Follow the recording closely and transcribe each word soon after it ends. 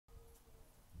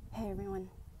everyone,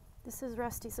 this is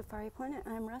Rusty Safari Planet.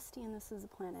 I'm Rusty and this is the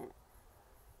planet.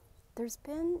 There's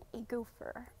been a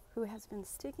gopher who has been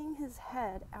sticking his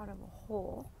head out of a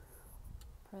hole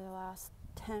for the last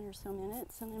 10 or so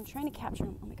minutes, and I'm trying to capture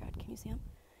him. Oh my god, can you see him?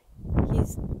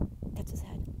 That's his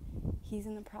head. He's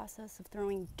in the process of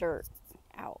throwing dirt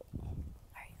out.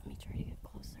 Alright, let me try to get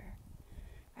closer.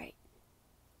 Alright,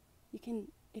 you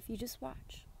can, if you just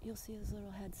watch, you'll see his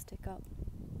little head stick up.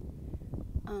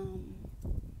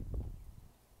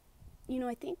 You know,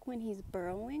 I think when he's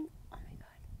burrowing, oh my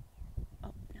god,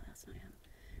 oh no, that's not him.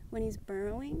 When he's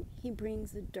burrowing, he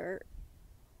brings the dirt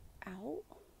out,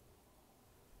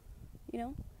 you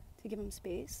know, to give him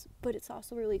space. But it's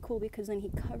also really cool because then he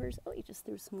covers, oh, he just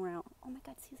threw some more out. Oh my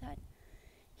god, see that?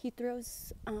 He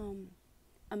throws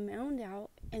a mound out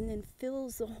and then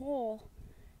fills the hole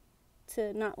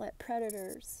to not let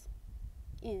predators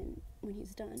in when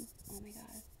he's done. Oh my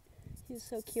god, he's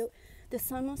so cute. The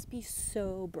sun must be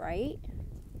so bright.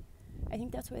 I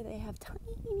think that's why they have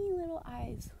tiny little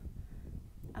eyes.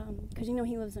 Because you know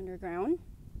he lives underground.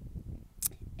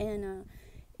 And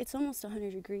it's almost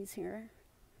 100 degrees here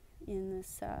in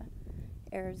this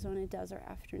Arizona desert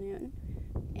afternoon.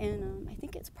 And I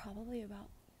think it's probably about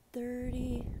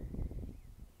 30,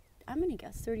 I'm going to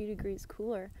guess 30 degrees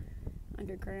cooler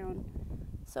underground.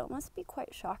 So it must be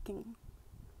quite shocking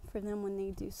for them when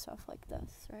they do stuff like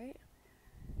this, right?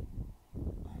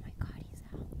 Oh my god, he's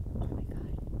out. Oh my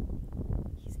god.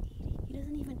 He's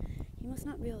eating. He must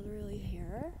not be able to really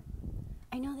hear.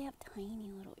 I know they have tiny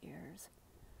little ears.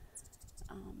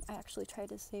 I actually tried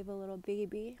to save a little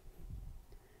baby,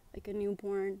 like a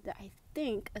newborn, that I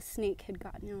think a snake had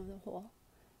gotten out of the hole.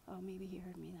 Oh, maybe he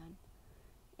heard me then.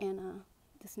 And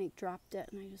the snake dropped it,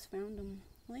 and I just found him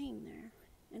laying there.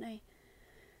 And I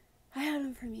had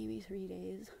him for maybe 3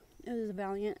 days. It was a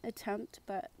valiant attempt,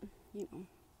 but, you know,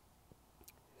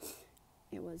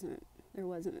 there wasn't.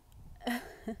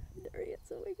 There he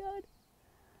is, oh my god.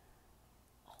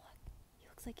 Oh look, he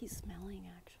looks like he's smelling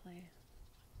actually.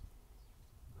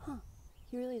 Huh,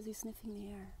 he really is, he's sniffing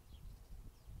the air.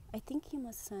 I think he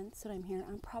must sense that I'm here.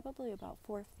 I'm probably about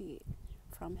 4 feet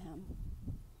from him.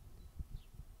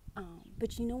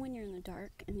 But you know when you're in the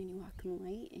dark and then you walk in the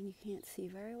light and you can't see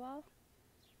very well?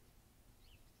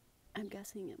 I'm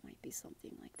guessing it might be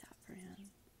something like that for him.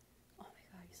 Oh my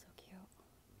god, he's so cute.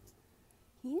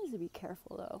 He needs to be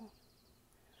careful though.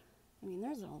 I mean,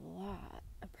 there's a lot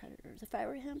of predators. If I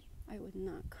were him, I would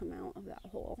not come out of that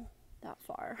hole that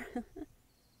far.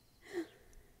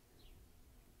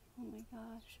 Oh my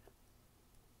gosh.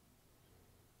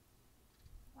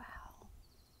 Wow.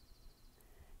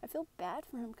 I feel bad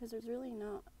for him because there's really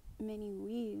not many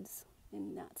weeds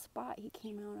in that spot he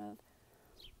came out of.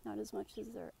 Not as much as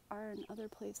there are in other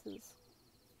places.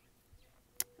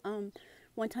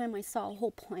 One time I saw a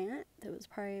whole plant that was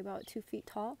probably about 2 feet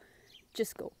tall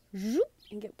just go zoop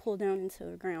and get pulled down into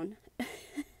the ground.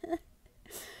 That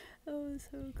was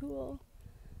so cool.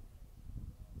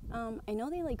 I know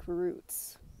they like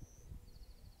roots,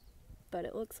 but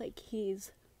it looks like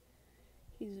he's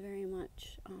very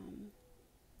much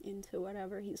into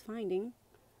whatever he's finding.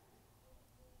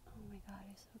 Oh my god,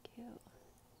 he's so cute.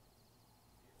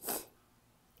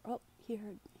 Oh, he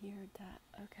heard that.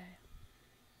 Okay.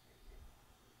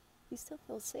 He still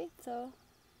feels safe though.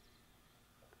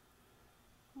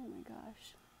 Oh my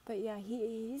gosh. But yeah,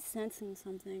 he's sensing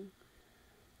something.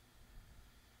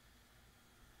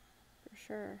 For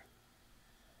sure.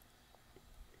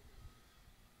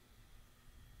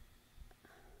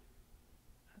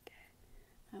 Okay.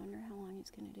 I wonder how long he's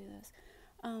going to do this.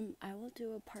 I will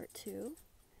do a part 2.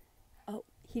 Oh,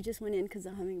 he just went in because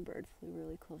the hummingbird flew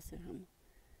really close to him.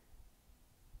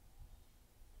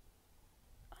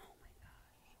 Oh my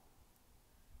gosh.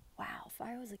 Wow, if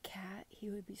I was a cat, he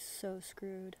would be so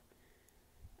screwed.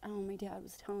 My dad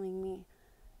was telling me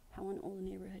how an old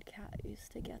neighborhood cat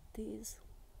used to get these.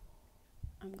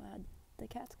 I'm glad the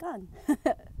cat's gone.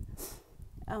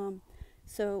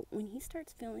 So when he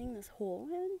starts filling this hole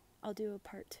in, I'll do a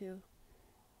part 2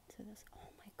 to this.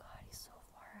 Oh my god, he's so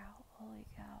far out. Holy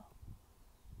cow.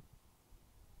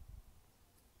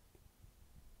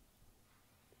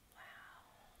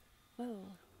 Wow.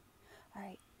 Whoa.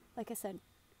 Alright, like I said,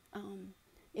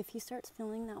 if he starts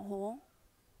filling that hole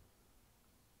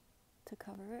to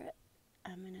cover it,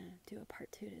 I'm gonna do a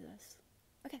part 2 to this.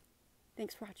 Okay,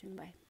 thanks for watching, bye.